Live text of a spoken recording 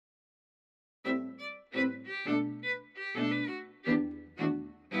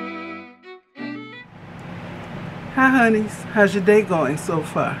Hi honeys, how's your day going so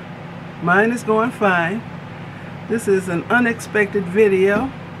far? Mine is going fine. This is an unexpected video.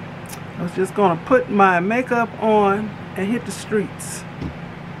 I was just going to put my makeup on and hit the streets.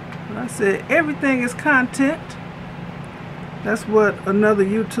 But I said everything is content. That's what another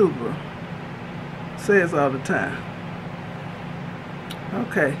YouTuber says all the time.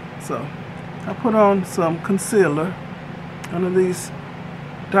 Okay, so I put on some concealer under these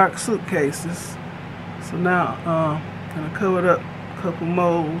dark suitcases. So now I'm going to cover up a couple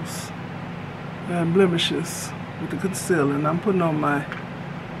moles and blemishes with the concealer. And I'm putting on my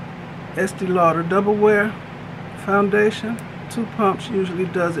Estee Lauder Double Wear foundation. 2 pumps usually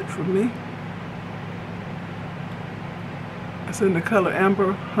does it for me. It's in the color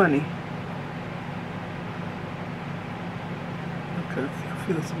Amber Honey. Okay, I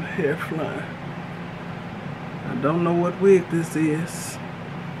feel some hair flying. I don't know what wig this is.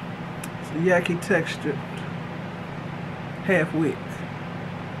 It's a yucky textured half wig.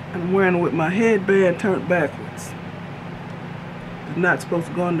 I'm wearing it with my headband turned backwards. It's not supposed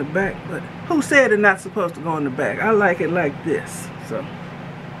to go in the back, but who said it's not supposed to go in the back? I like it like this. So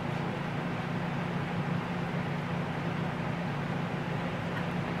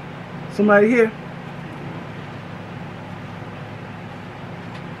somebody here?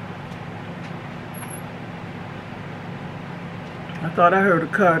 I thought I heard a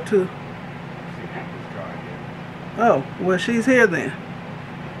car too. Oh, well, she's here then.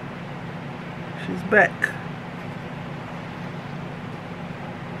 She's back.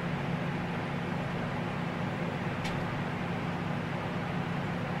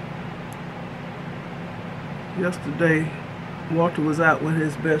 Yesterday, Walter was out with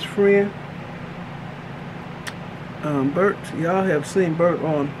his best friend, Bert. Y'all have seen Bert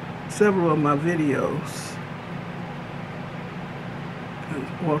on several of my videos.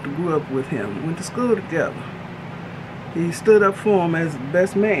 Walter grew up with him, went to school together. He stood up for him as the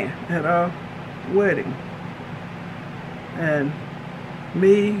best man at our wedding. And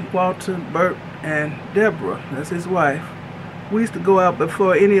me, Walter, Bert, and Deborah, that's his wife, we used to go out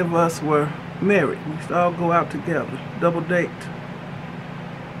before any of us were married. We used to all go out together, double date.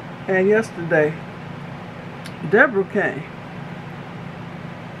 And yesterday, Deborah came.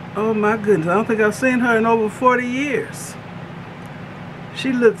 Oh my goodness, I don't think I've seen her in over 40 years.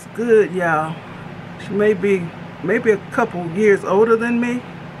 She looks good, y'all. She may be maybe a couple years older than me.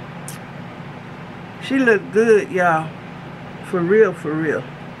 She looked good, y'all. For real, for real.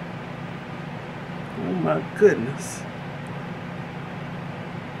 Oh my goodness.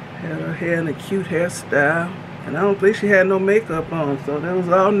 Had her hair in a cute hairstyle. And I don't think she had no makeup on, so that was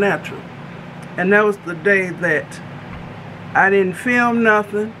all natural. And that was the day that I didn't film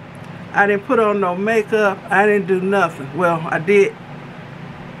nothing. I didn't put on no makeup. I didn't do nothing. Well, I did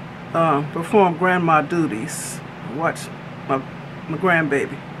perform grandma duties. Watch my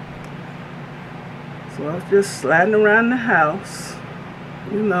grandbaby. So I was just sliding around the house,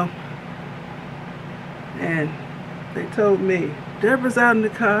 you know, and they told me, Deborah's out in the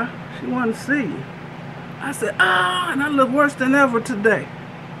car, she wanted to see you. I said, ah, and I look worse than ever today.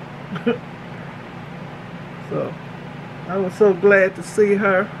 So I was so glad to see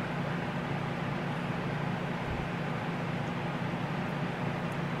her.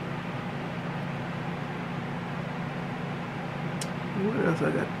 What else I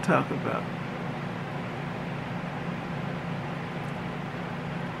got to talk about?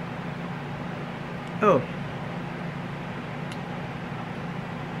 Oh,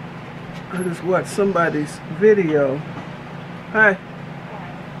 I just watched somebody's video. Hi.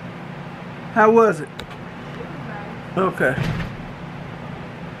 How was it? Okay.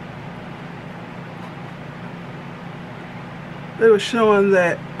 They were showing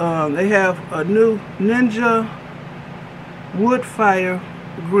that they have a new Ninja wood fire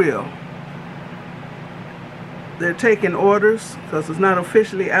grill. They're taking orders because it's not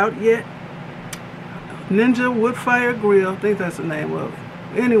officially out yet. Ninja wood fire grill, I think that's the name of it.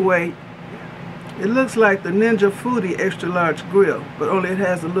 Anyway, it looks like the Ninja Foodie extra large grill, but only it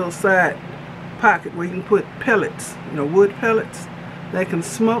has a little side pocket where you can put pellets, you know, wood pellets that can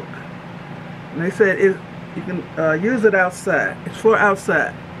smoke. And they said you can use it outside. It's for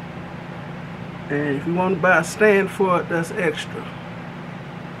outside. And if you want to buy a stand for it, that's extra.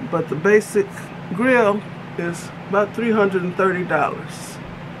 But the basic grill is about $330.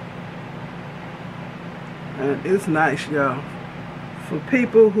 And it's nice, y'all. For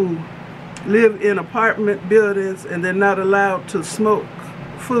people who live in apartment buildings and they're not allowed to smoke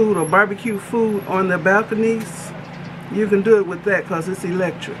food or barbecue food on their balconies, you can do it with that because it's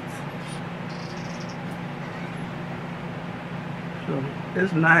electric. So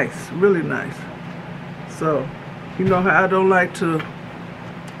it's nice, really nice. So You know how I don't like to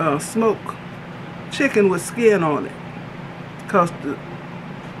smoke chicken with skin on it, because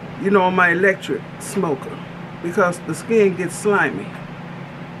on my electric smoker, because the skin gets slimy.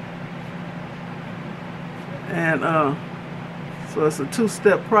 And so it's a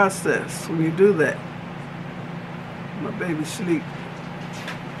two-step process when you do that. My baby's asleep.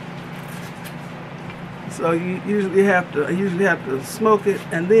 So you usually have to smoke it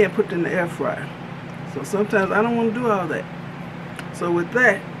and then put it in the air fryer. So sometimes I don't want to do all that. So with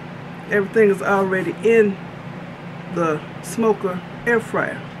that, everything is already in the smoker air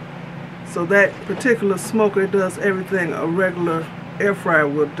fryer. So that particular smoker does everything a regular air fryer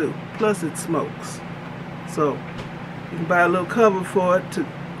will do. Plus it smokes. So you can buy a little cover for it to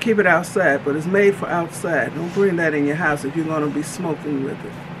keep it outside, but it's made for outside. Don't bring that in your house if you're going to be smoking with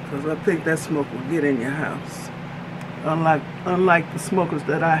it, because I think that smoke will get in your house. Unlike the smokers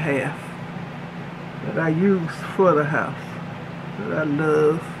that I have, that I use for the house, that I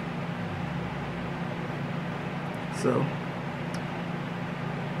love. So,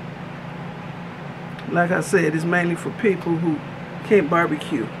 like I said, it's mainly for people who can't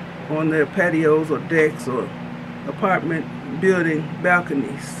barbecue on their patios or decks or apartment building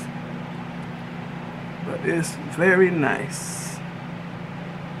balconies. But it's very nice.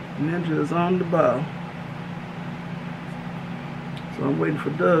 Ninja is on the ball. So I'm waiting for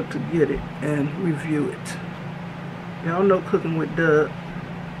Doug to get it and review it. Y'all know cooking with Doug.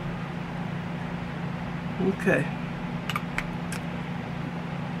 Okay.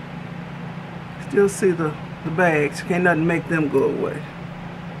 Still see the bags. Can't nothing make them go away.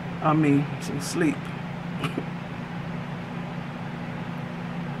 I mean, some sleep.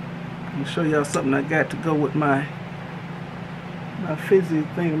 I'll show y'all something I got to go with my fizzy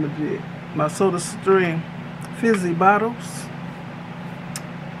thingamajig. My SodaStream fizzy bottles.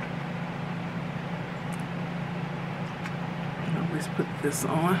 Let's put this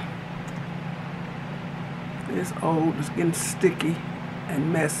on. It's old, it's getting sticky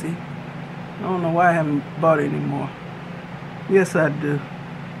and messy. I don't know why I haven't bought it anymore. Yes, I do.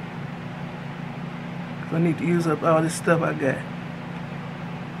 I need to use up all this stuff I got.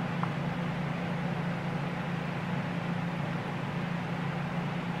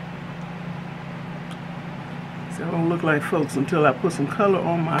 See, I don't look like folks until I put some color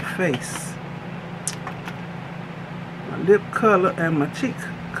on my face. My lip color and my cheek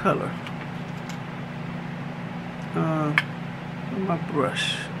color. My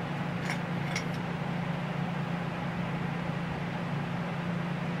brush.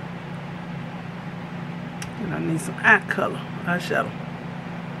 And I need some eye color, eyeshadow.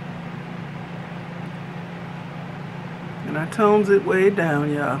 And I tones it way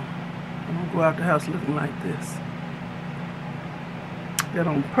down, y'all. I'm gonna go out the house looking like this. Got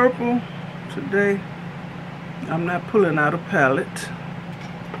on purple today. I'm not pulling out a palette.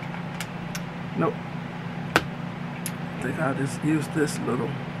 Nope. I think I'll just use this little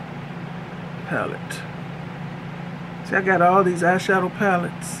palette. See, I got all these eyeshadow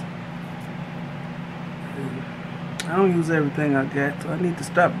palettes. I don't use everything I got, so I need to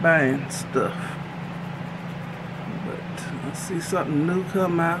stop buying stuff. But I see something new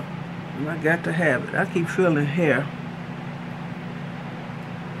come out, and I got to have it. I keep feeling hair.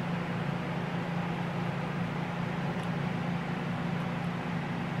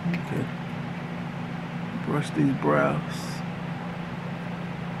 Okay. Brush these brows.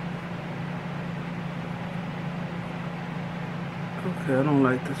 Okay, I don't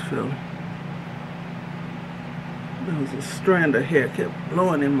like this feeling. There was a strand of hair kept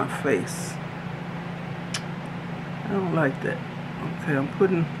blowing in my face. I don't like that. Okay, I'm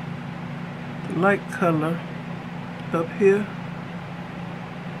putting the light color up here.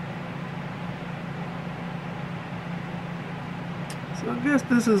 So I guess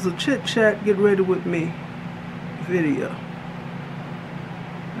this is a chit chat, get ready with me video.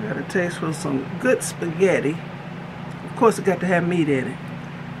 I got a taste for some good spaghetti. Of course it got to have meat in it.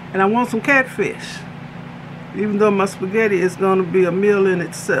 And I want some catfish. Even though my spaghetti is going to be a meal in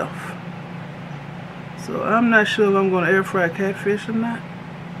itself. So I'm not sure if I'm going to air fry catfish or not.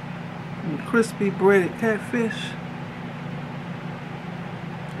 And crispy breaded catfish.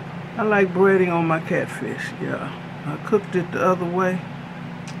 I like breading on my catfish, yeah. I cooked it the other way.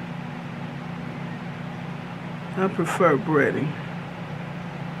 I prefer breading.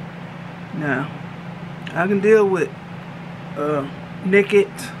 Now, I can deal with naked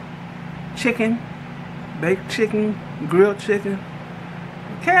chicken, baked chicken, grilled chicken.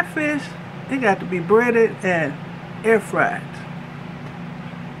 Catfish, it got to be breaded and air fried.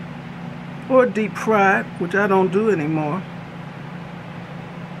 Or deep fried, which I don't do anymore.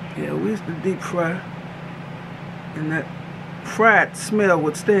 Yeah, we used to deep fry. And that fried smell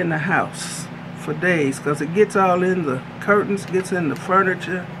would stay in the house for days, because it gets all in the curtains, gets in the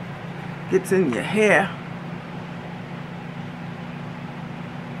furniture, gets in your hair.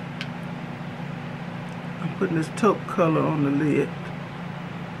 I'm putting this taupe color on the lid.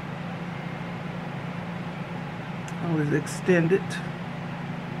 I always extend it.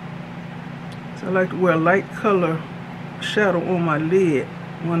 So I like to wear a light color shadow on my lid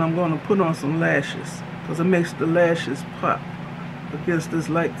when I'm going to put on some lashes, because it makes the lashes pop against this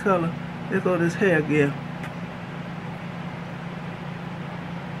light color. There go this hair again.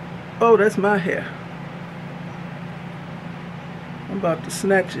 Oh, that's my hair. I'm about to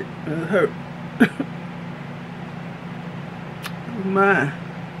snatch it and it hurt. Mine.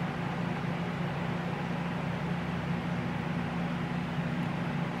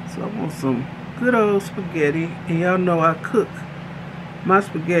 So I want some good old spaghetti, and y'all know I cook my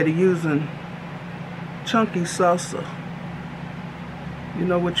spaghetti using chunky salsa. You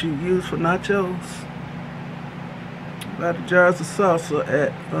know what you use for nachos? Buy the jars of salsa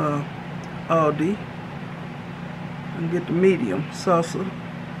at Aldi and get the medium salsa.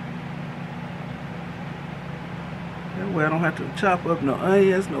 That way I don't have to chop up no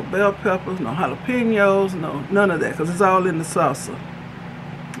onions, no bell peppers, no jalapenos, no none of that, because it's all in the salsa.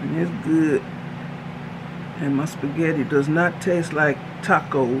 And it's good. And my spaghetti does not taste like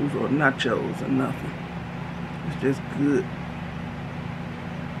tacos or nachos or nothing. It's just good.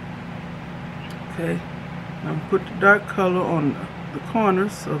 Okay, I'm gonna put the dark color on the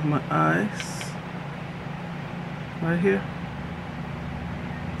corners of my eyes. Right here.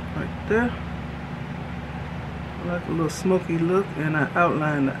 Right there. I like a little smoky look, and I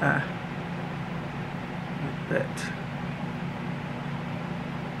outline the eye. Like that.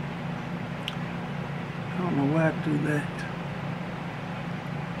 I don't know why I do that.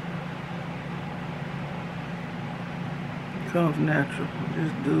 It comes natural. I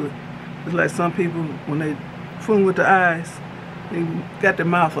just do it. It's like some people, when they fooling with the eyes, they got their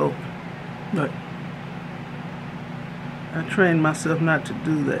mouth open. But I trained myself not to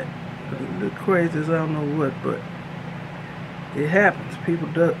do that. It look crazy as I don't know what, but it happens. People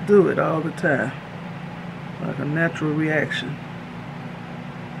do it all the time. Like a natural reaction.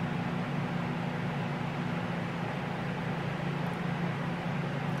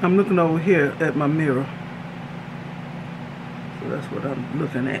 I'm looking over here at my mirror. So that's what I'm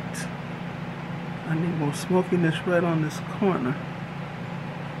looking at. I need more smokiness right on this corner.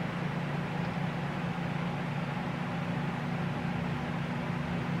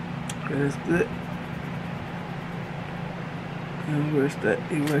 Okay, that's good. And where's that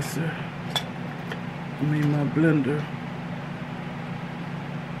eraser? I mean my blender.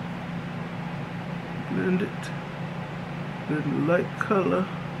 Blend it. Good light color.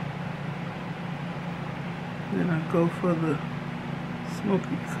 Then I go for the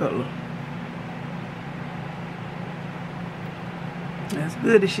smoky color. As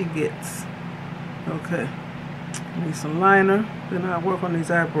good as she gets. Okay. Need some liner. Then I'll work on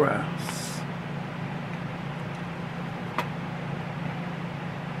these eyebrows.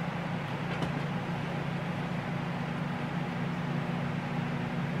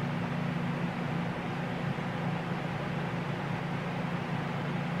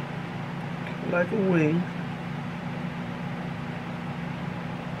 Like a wing.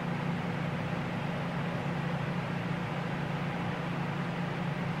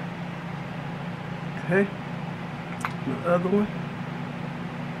 Okay, the other one.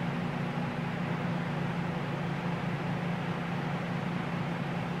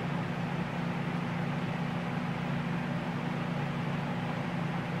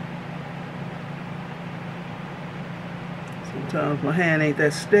 Sometimes my hand ain't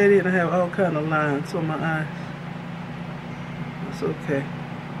that steady and I have all kind of lines on my eyes. That's okay.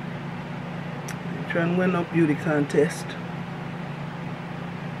 I ain't trying to win no beauty contest.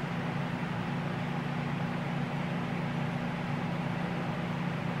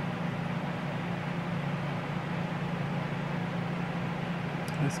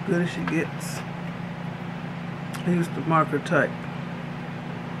 As good as she gets. I use the marker type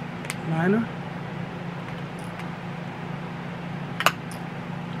liner.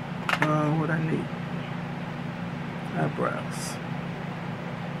 What I need. Eyebrows.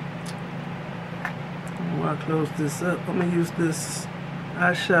 When I close this up, I'm gonna use this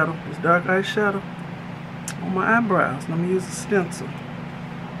eyeshadow, this dark eyeshadow, on my eyebrows. And I'm gonna use a stencil.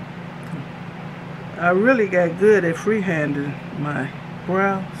 I really got good at freehanding my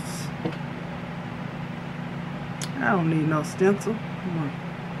brows. I don't need no stencil. I'm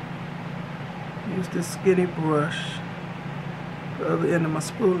gonna use this skinny brush, the other end of my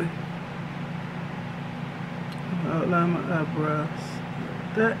spoolie. Outline my eyebrows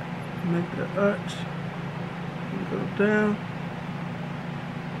like that. Make the arch. And go down.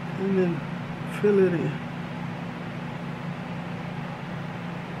 And then fill it in.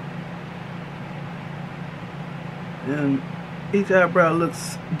 And each eyebrow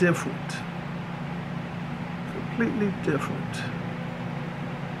looks different. Completely different.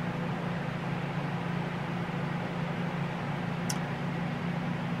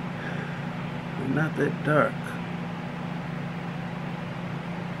 And not that dark.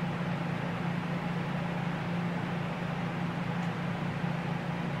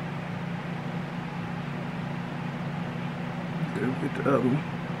 Get the other one.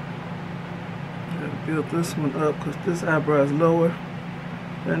 Gotta build this one up because this eyebrow is lower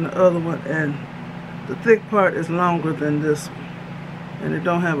than the other one, and the thick part is longer than this one, and it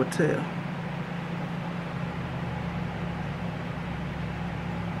don't have a tail.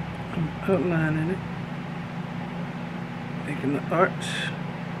 I'm outlining it, making the arch,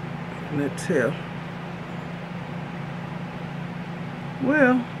 making that tail.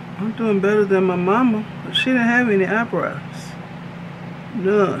 Well, I'm doing better than my mama, but she didn't have any eyebrows.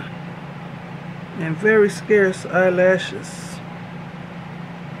 None. And very scarce eyelashes.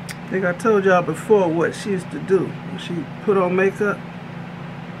 I think I told y'all before what she used to do when she put on makeup.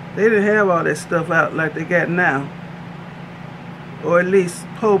 They didn't have all that stuff out like they got now. Or at least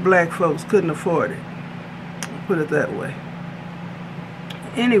poor black folks couldn't afford it. I'll put it that way.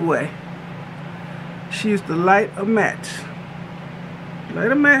 Anyway, she used to light a match.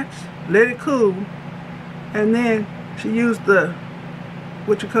 Light a match, let it cool, and then she used the,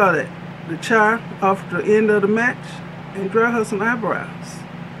 what you call it, the char off the end of the match and draw her some eyebrows.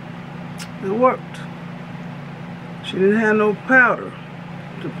 It worked. She didn't have no powder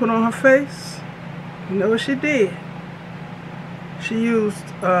to put on her face. You know what she did? She used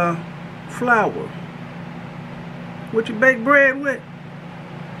flour. What you bake bread with?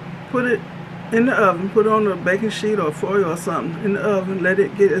 Put it in the oven, put it on a baking sheet or foil or something in the oven, let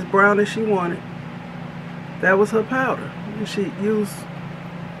it get as brown as she wanted. That was her powder. And she used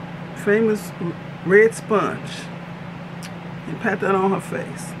famous red sponge and pat that on her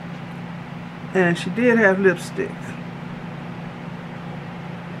face. And she did have lipstick.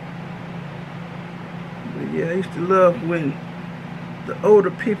 But yeah, I used to love when the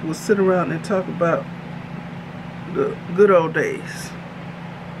older people would sit around and talk about the good old days.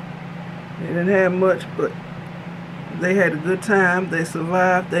 They didn't have much, but they had a good time. They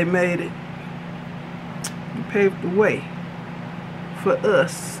survived. They made it. They paved the way for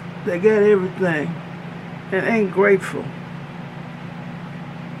us. They got everything and ain't grateful.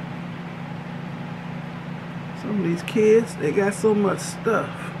 Some of these kids, they got so much stuff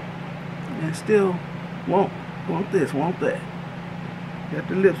and still want this, want that. Got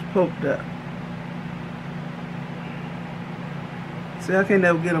the lips poked out. See, I can't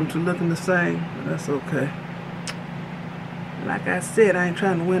never get them to looking the same, but that's okay. Like I said, I ain't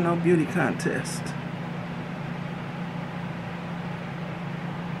trying to win no beauty contest.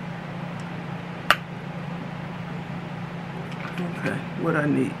 Okay, what I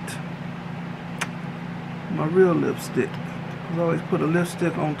need. My real lipstick. I always put a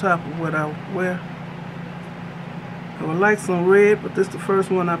lipstick on top of what I wear. I would like some red, but this is the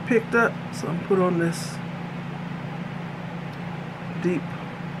first one I picked up, so I'm put on this deep,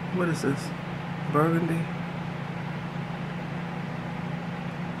 what is this? Burgundy.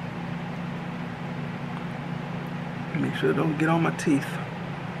 Make sure it don't get on my teeth.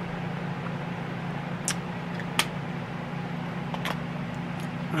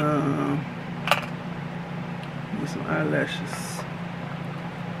 Need some eyelashes.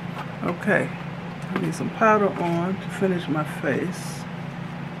 Okay, I need some powder on to finish my face.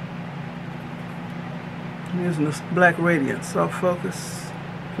 I'm using this Black Radiant Soft Focus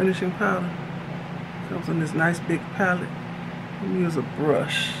finishing powder. Comes in this nice big palette. Let me use a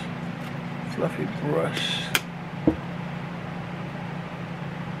brush, fluffy brush.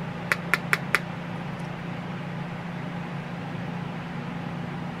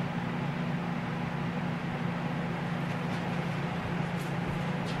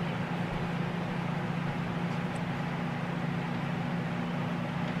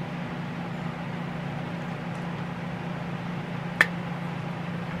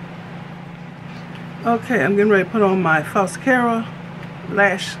 Okay, I'm getting ready to put on my FALSCARA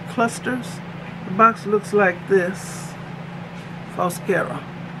Lash Clusters. The box looks like this. FALSCARA.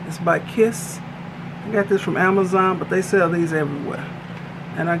 It's by Kiss. I got this from Amazon, but they sell these everywhere.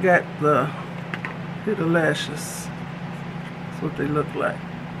 And I got the lashes. That's what they look like.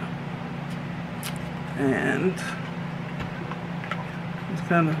 And these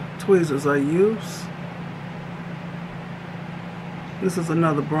kind of tweezers I use. This is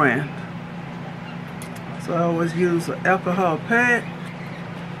another brand. So I always use an alcohol pad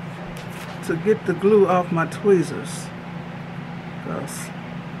to get the glue off my tweezers, because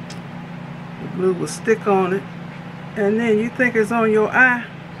the glue will stick on it, and then you think it's on your eye.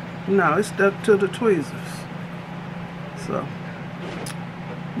 No, it's stuck to the tweezers. So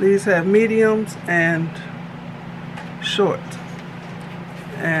these have mediums and short,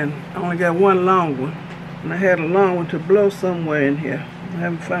 and I only got one long one, and I had a long one to blow somewhere in here. I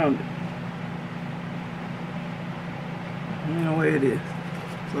haven't found it. I don't know where it is.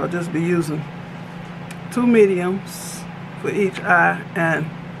 So I'll just be using 2 mediums for each eye and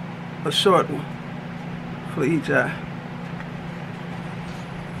a short one for each eye.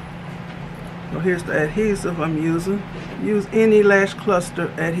 So here's the adhesive I'm using. Use any lash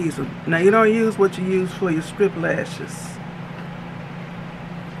cluster adhesive. Now you don't use what you use for your strip lashes.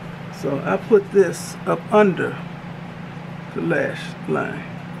 So I put this up under the lash line.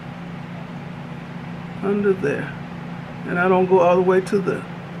 Under there. And I don't go all the way to the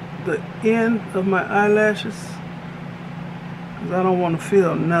end of my eyelashes, because I don't want to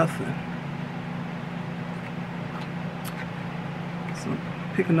feel nothing. So I'm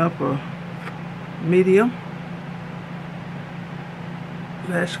picking up a medium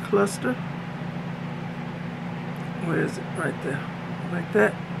lash cluster. Where is it? Right there. Like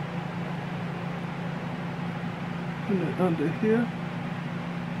that. Put it under here.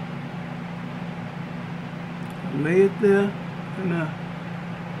 Lay it there and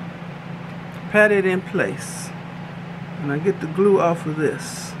pat it in place. And I get the glue off of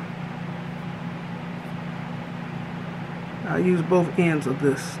this. I use both ends of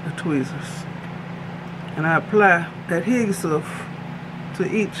this, the tweezers. And I apply adhesive to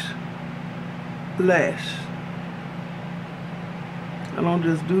each lash. I don't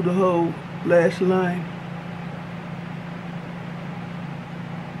just do the whole lash line,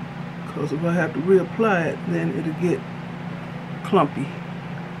 because if I have to reapply it, then it'll get clumpy.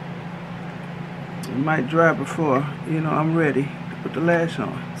 It might dry before, I'm ready to put the lash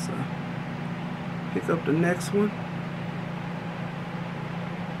on. So pick up the next one.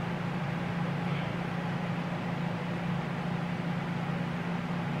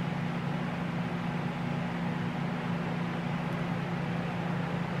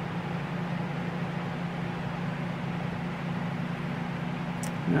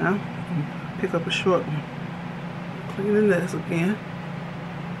 Now, pick up a short one. Cleaning this again.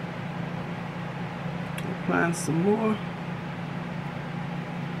 Applying some more.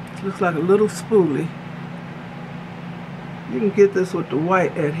 It looks like a little spoolie. You can get this with the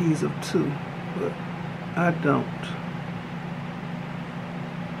white adhesive too, but I don't.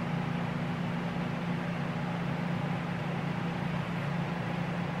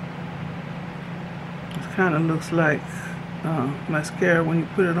 It kind of looks like mascara when you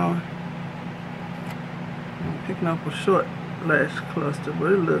put it on. I'm picking up a short lash cluster,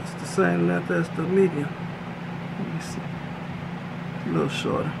 but it looks the same length as the medium. Let me see. It's a little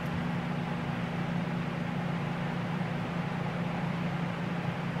shorter.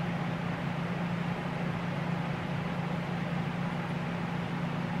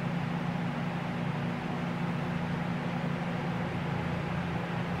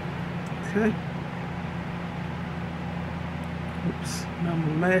 Okay. Oops. Now I'm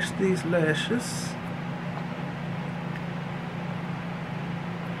going to mash these lashes.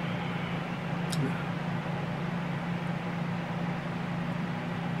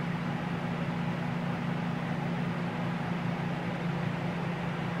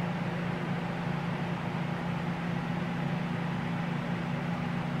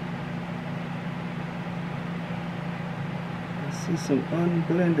 I see some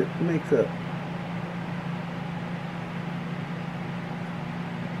unblended makeup.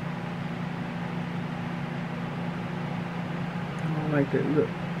 I don't like that look.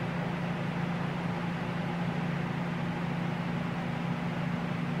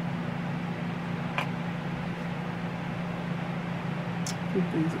 I think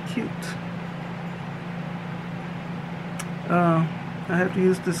these are cute. I have to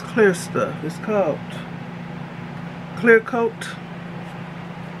use this clear stuff. It's called Clear Coat.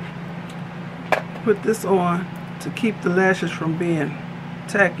 Put this on to keep the lashes from being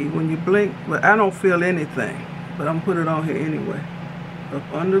tacky when you blink, but I don't feel anything, but I'm putting it on here anyway. Up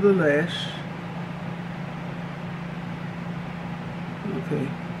under the lash. Okay.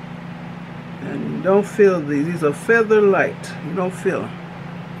 And you don't feel these are feather light. You don't feel them.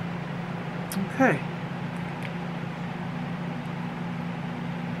 Okay.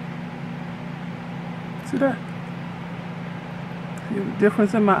 See that? See the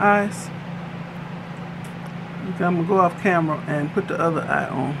difference in my eyes? Okay, I'm going to go off camera and put the other eye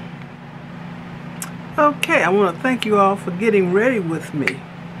on. Okay, I want to thank you all for getting ready with me.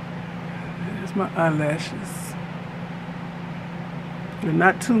 There's my eyelashes. They're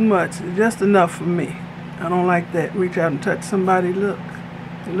not too much, just enough for me. I don't like that reach out and touch somebody look.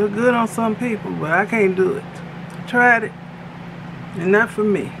 It look good on some people, but I can't do it. I tried it, and not for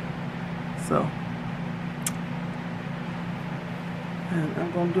me. So, and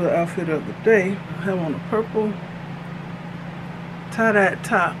I'm going to do an outfit of the day. I have on a purple tie-dye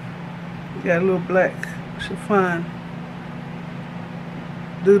top. Got a little black chiffon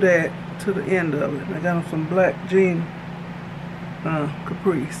doodad to the end of it. I got on some black jean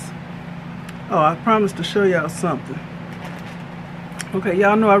capris. Oh, I promised to show y'all something. Okay,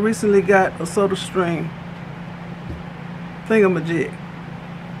 y'all know I recently got a SodaStream thingamajig.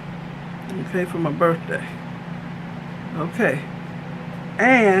 Okay, for my birthday. Okay.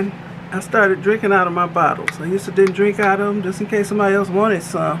 And I started drinking out of my bottles. I used to didn't drink out of them just in case somebody else wanted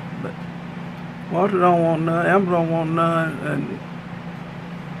some. But Walter don't want none, Amber don't want none, and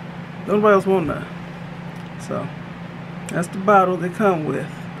nobody else want none. So that's the bottle they come with.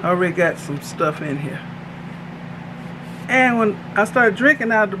 I already got some stuff in here. And when I started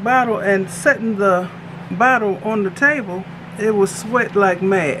drinking out of the bottle and setting the bottle on the table, it was sweat like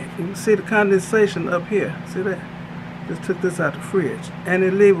mad. You can see the condensation up here. See that? Just took this out the fridge. And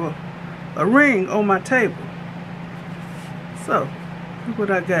it leave a ring on my table. So, look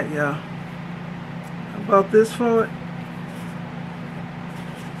what I got, y'all. I bought this for it.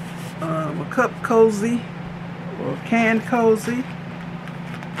 A cup cozy, or a canned cozy.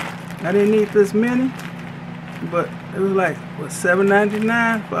 I didn't need this many, but it was like, what,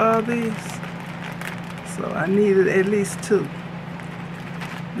 $7.99 for all these? So I needed at least 2.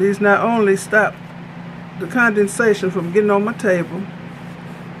 These not only stop the condensation from getting on my table,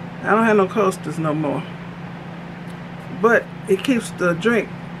 I don't have no coasters no more, but it keeps the drink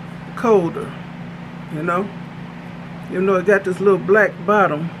colder, you know? Even though it got this little black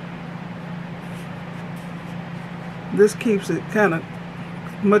bottom, this keeps it kind of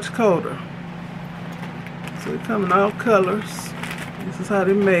much colder. So they come in all colors. This is how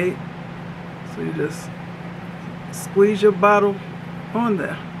they're made. So you just squeeze your bottle on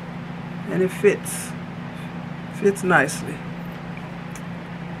there and it fits nicely.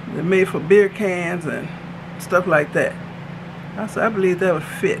 They're made for beer cans and stuff like that. I believe that would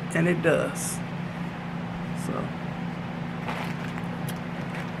fit, and it does. So,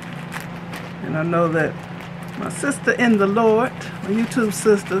 and I know that my sister in the Lord, my YouTube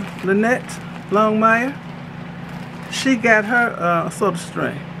sister, Lynette Longmire, she got her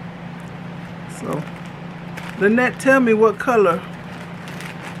SodaStream. So, Lynette, tell me what color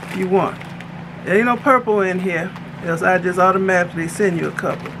you want. There ain't no purple in here, else I just automatically send you a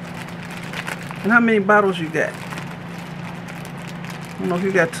couple. And how many bottles you got? I don't know if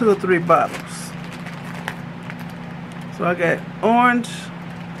you got 2 or 3 bottles. So I got orange,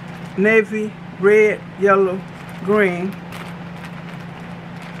 navy, red, yellow, green.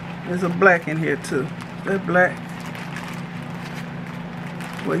 There's a black in here too. That black.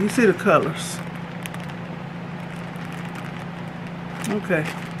 Well, you see the colors. Okay.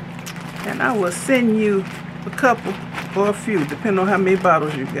 And I will send you a couple or a few, depending on how many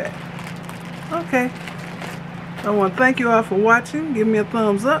bottles you got. Okay. I want to thank you all for watching. Give me a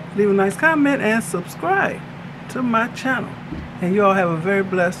thumbs up, leave a nice comment, and subscribe to my channel. And you all have a very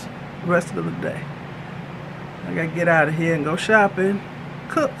blessed rest of the day. I got to get out of here and go shopping,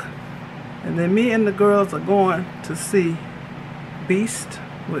 cook. And then me and the girls are going to see Beast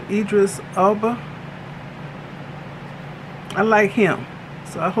with Idris Elba. I like him,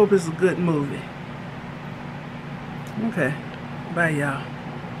 so I hope it's a good movie. Okay, bye y'all.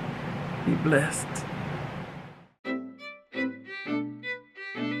 Be blessed.